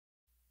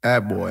Hey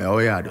boy, how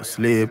you do?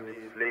 Sleep.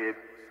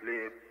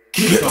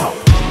 Get up.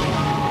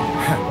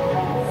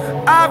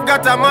 I've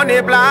got a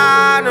money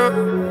plan.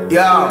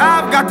 Yeah.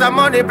 I've got a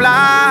money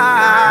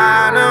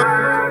plan.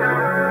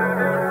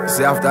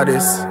 See after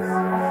this.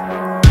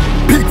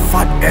 Big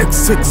fat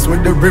X6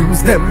 with the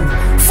rims them.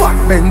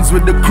 Fat Benz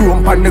with the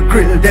chrome and the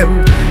grill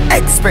them.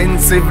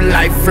 Expensive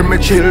life for my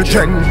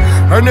children.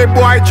 Any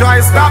boy try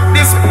stop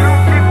this.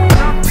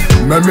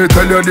 Let me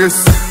tell you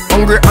this.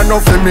 Hungry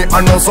enough for me,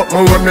 I know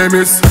something when me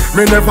miss.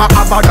 Me never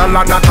have a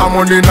dollar, not a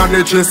money in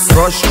the chest.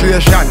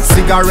 Frustration,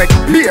 cigarette,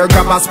 beer,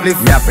 grab a spliff.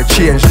 Me have to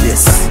change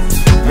this.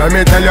 Let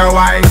me tell you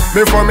why.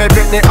 Before me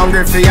pick me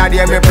hungry for a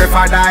day, me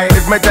prefer die.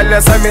 If me tell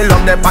you say me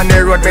love them on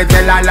the road, me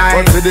tell a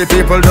lie. But to the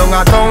people down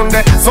a town,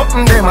 they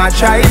something them a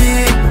try.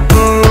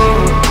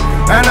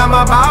 And I'm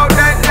about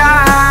that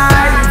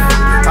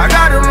life. I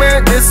gotta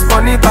make this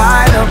money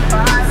pile up.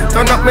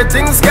 Turn up me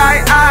things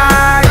sky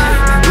high.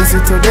 This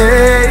is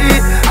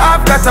today.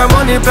 I've got a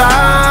money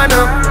plan.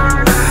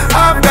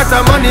 I've got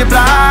a money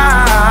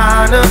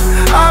plan.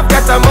 I've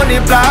got a money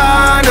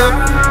plan.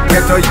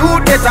 Get a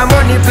youth, get a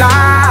money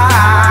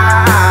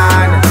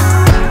plan.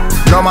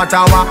 No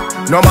matter what,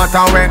 no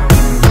matter where.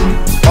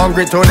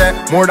 Hungry today,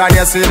 more than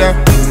you see there.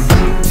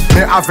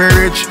 Me have to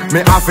rich, me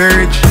have to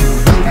rich.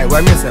 Hey,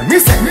 what me say? Me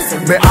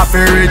have to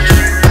rich.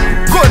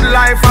 Good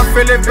life I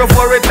feel it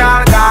before it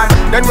all gone.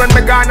 Then when me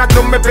gone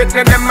to me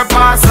picnic, then me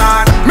pass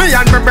on. Me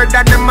and my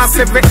brother, them a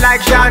sip it like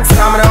chance.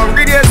 Now the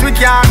hungry days we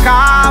can't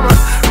come.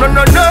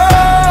 No.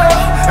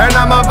 And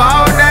I'm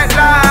about that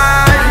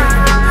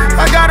life.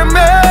 I gotta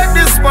make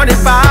this money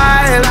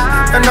pile.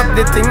 Turn up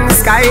the things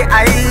sky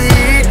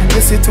high. You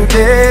see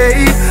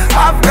today,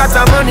 I've got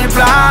a money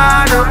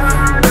plan.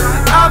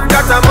 I've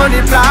got a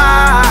money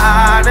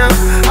plan.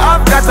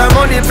 I've got a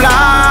money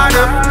plan.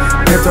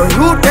 Get a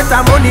youth, get a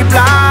money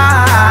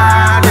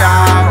plan,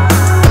 yeah.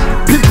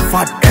 Big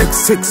fat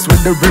X6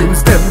 with the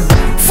rims them.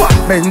 Fat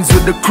Benz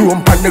with the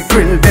chrome and the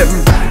grill them.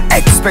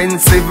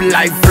 Expensive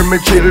life for my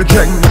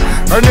children.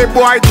 Any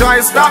boy try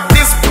stop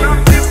this.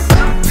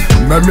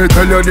 Let me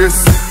tell you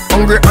this.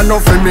 Hungry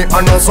enough for me,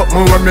 I know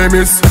something when me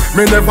miss.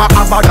 Me never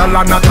have a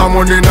dollar, not a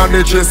money in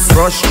the chest.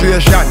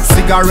 Frustration,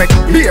 cigarette,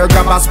 beer,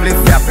 grab a spliff.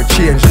 You have to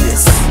change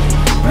this.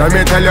 Let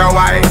me tell you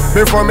why.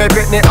 Before me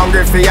pick me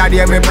hungry for a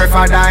day, me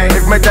prefer die.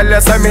 If me tell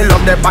you say me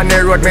love them on the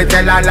road, me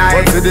tell a lie.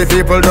 But to the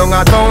people down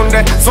a town,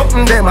 they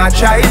something them a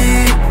try.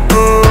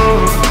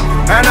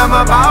 And I'm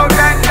about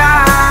that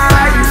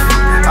life.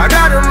 I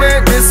gotta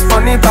make this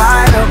money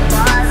pile up.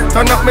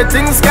 Turn up me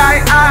things sky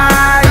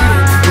high.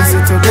 This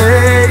is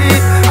today.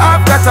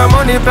 I've got a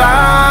money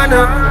plan.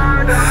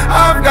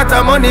 I've got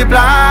a money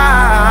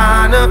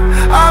plan.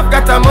 I've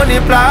got a money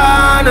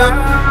plan.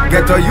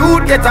 Get a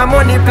youth, get a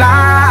money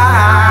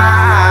plan.